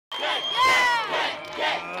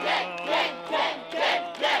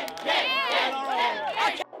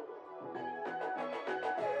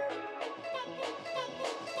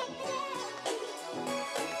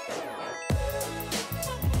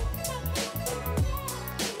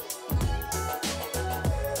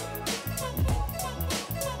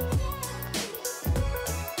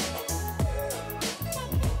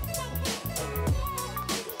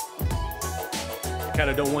kind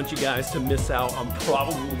of don't want you guys to miss out on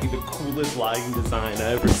probably the coolest lighting design I've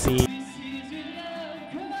ever seen.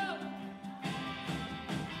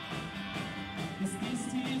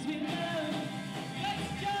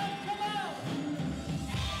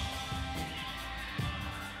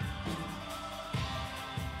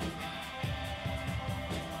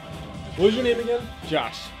 What was your name again?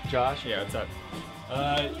 Josh. Josh? Yeah, what's up?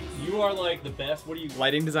 You are like the best, what are you?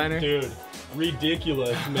 Lighting designer? Dude,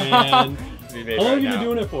 ridiculous, man. How long have you been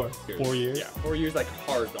doing it for? 4 years? Yeah, 4 years, like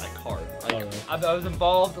hard. Like, right. I was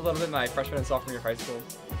involved a little bit my freshman and sophomore year of high school.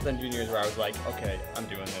 Then junior years where I was like, okay, I'm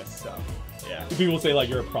doing this, so yeah. People say like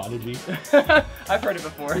you're a prodigy. I've heard it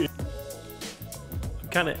before.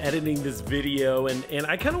 Kind of editing this video and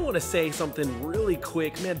I kind of want to say something really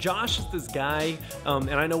quick. Man, Josh is this guy and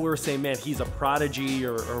I know we were saying, man, he's a prodigy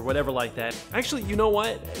or whatever like that. Actually, you know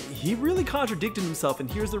what? He really contradicted himself,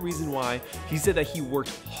 and here's the reason why. He said that he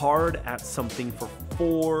worked hard at something for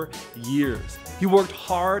 4 years. He worked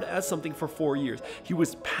hard at something for 4 years. He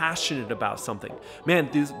was passionate about something. Man,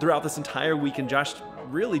 throughout this entire weekend, Josh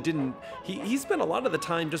really didn't, he spent a lot of the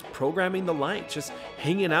time just programming the lights, just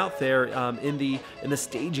hanging out there in the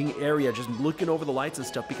staging area, just looking over the lights and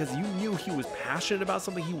stuff, because you knew he was passionate about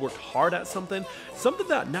something. He worked hard at something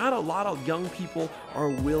that not a lot of young people are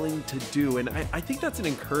willing to do. And I think that's an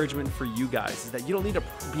encouragement for you guys, is that you don't need to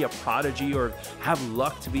be a prodigy or have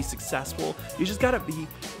luck to be successful. You just gotta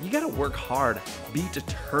work hard, be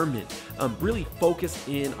determined, really focus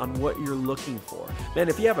in on what you're looking for. Man,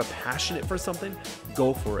 if you have a passion for something,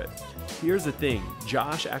 go for it. Here's the thing,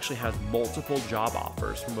 Josh actually has multiple job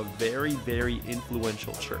offers from a very, very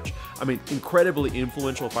influential church. I mean, incredibly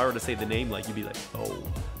influential. If I were to say the name, like, you'd be like, oh,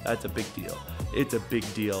 that's a big deal. It's a big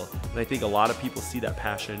deal. And I think a lot of people see that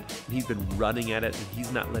passion, and he's been running at it, and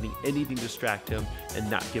he's not letting anything distract him and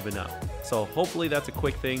not giving up. So hopefully that's a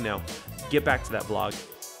quick thing. Now, get back to that vlog.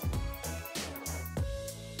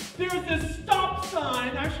 There's this stop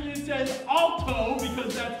sign. Actually, it says alto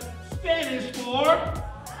because that's Spanish for.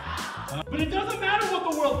 But it doesn't matter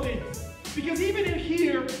what the world thinks, because even in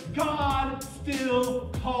here, God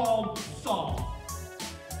still called Saul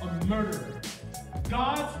a murderer.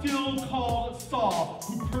 God still called Saul,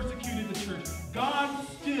 who persecuted the church. God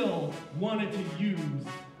still wanted to use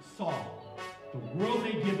Saul. The world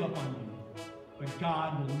may give up on you, but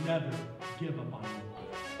God will never give up on you.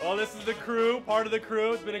 Well, this is the crew, part of the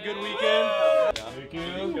crew. It's been a good weekend. Thank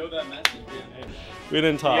you. Show that message, We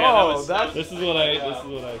didn't talk. Yeah, this is what I said.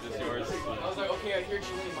 yours. I was like, okay, I hear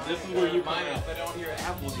Julie. This is where you mine come is, but I don't hear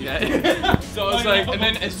apples Yeah. yet. So I was like, and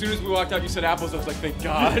then as soon as we walked out, you said apples. I was like, thank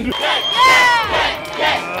God.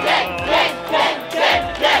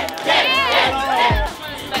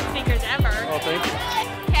 Best speakers ever. Oh, thank you.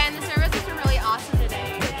 Ken, the services were really awesome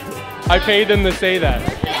today. I paid them to say that.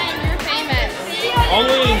 You're famous.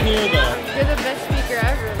 Only in here, though. You're the best speaker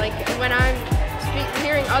ever. Like, when I'm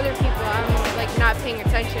hearing other people, I'm like not paying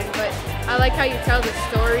attention, but I like how you tell the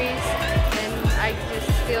stories, and I just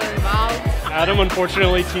feel involved. Adam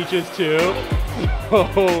unfortunately teaches too.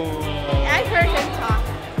 I've heard him talk.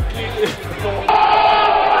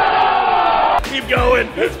 Keep going.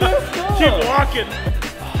 Keep walking.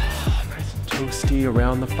 Nice and toasty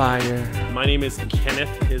around the fire. My name is Kenneth.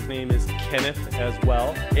 His name is Kenneth as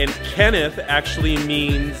well. And Kenneth actually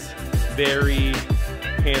means very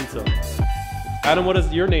handsome. Adam, what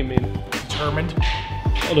does your name mean? Determined.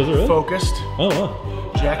 Oh, does it really? Focused. Oh,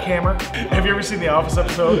 wow. Jackhammer. Have you ever seen the Office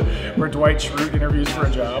episode where Dwight Schrute interviews for a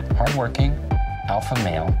job? Hardworking, alpha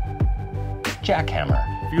male, jackhammer.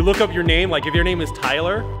 If you look up your name, like if your name is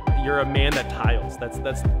Tyler, you're a man that tiles. That's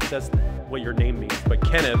what your name means. But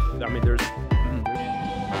Kenneth, I mean, there's.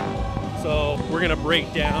 So we're gonna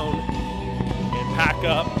break down and pack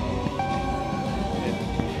up,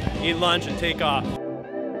 and eat lunch and take off.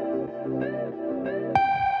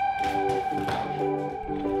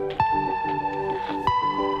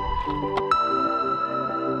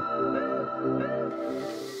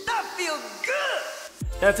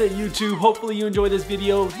 That's it, YouTube. Hopefully you enjoyed this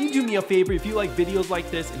video. You do me a favor, if you like videos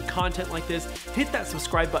like this and content like this, hit that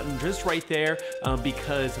subscribe button just right there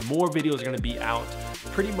because more videos are gonna be out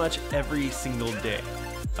pretty much every single day.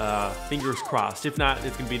 Fingers crossed. If not,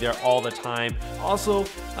 it's gonna be there all the time. Also,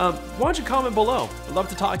 why don't you comment below? I'd love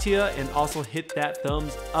to talk to you, and also hit that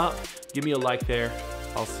thumbs up. Give me a like there.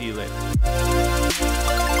 I'll see you later.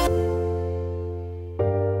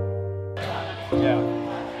 Yeah.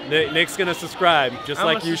 Nick's gonna subscribe, just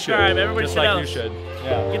like you should. Everybody just should like else. you should.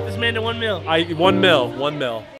 Yeah. Get this man to 1 mil. 1 mil.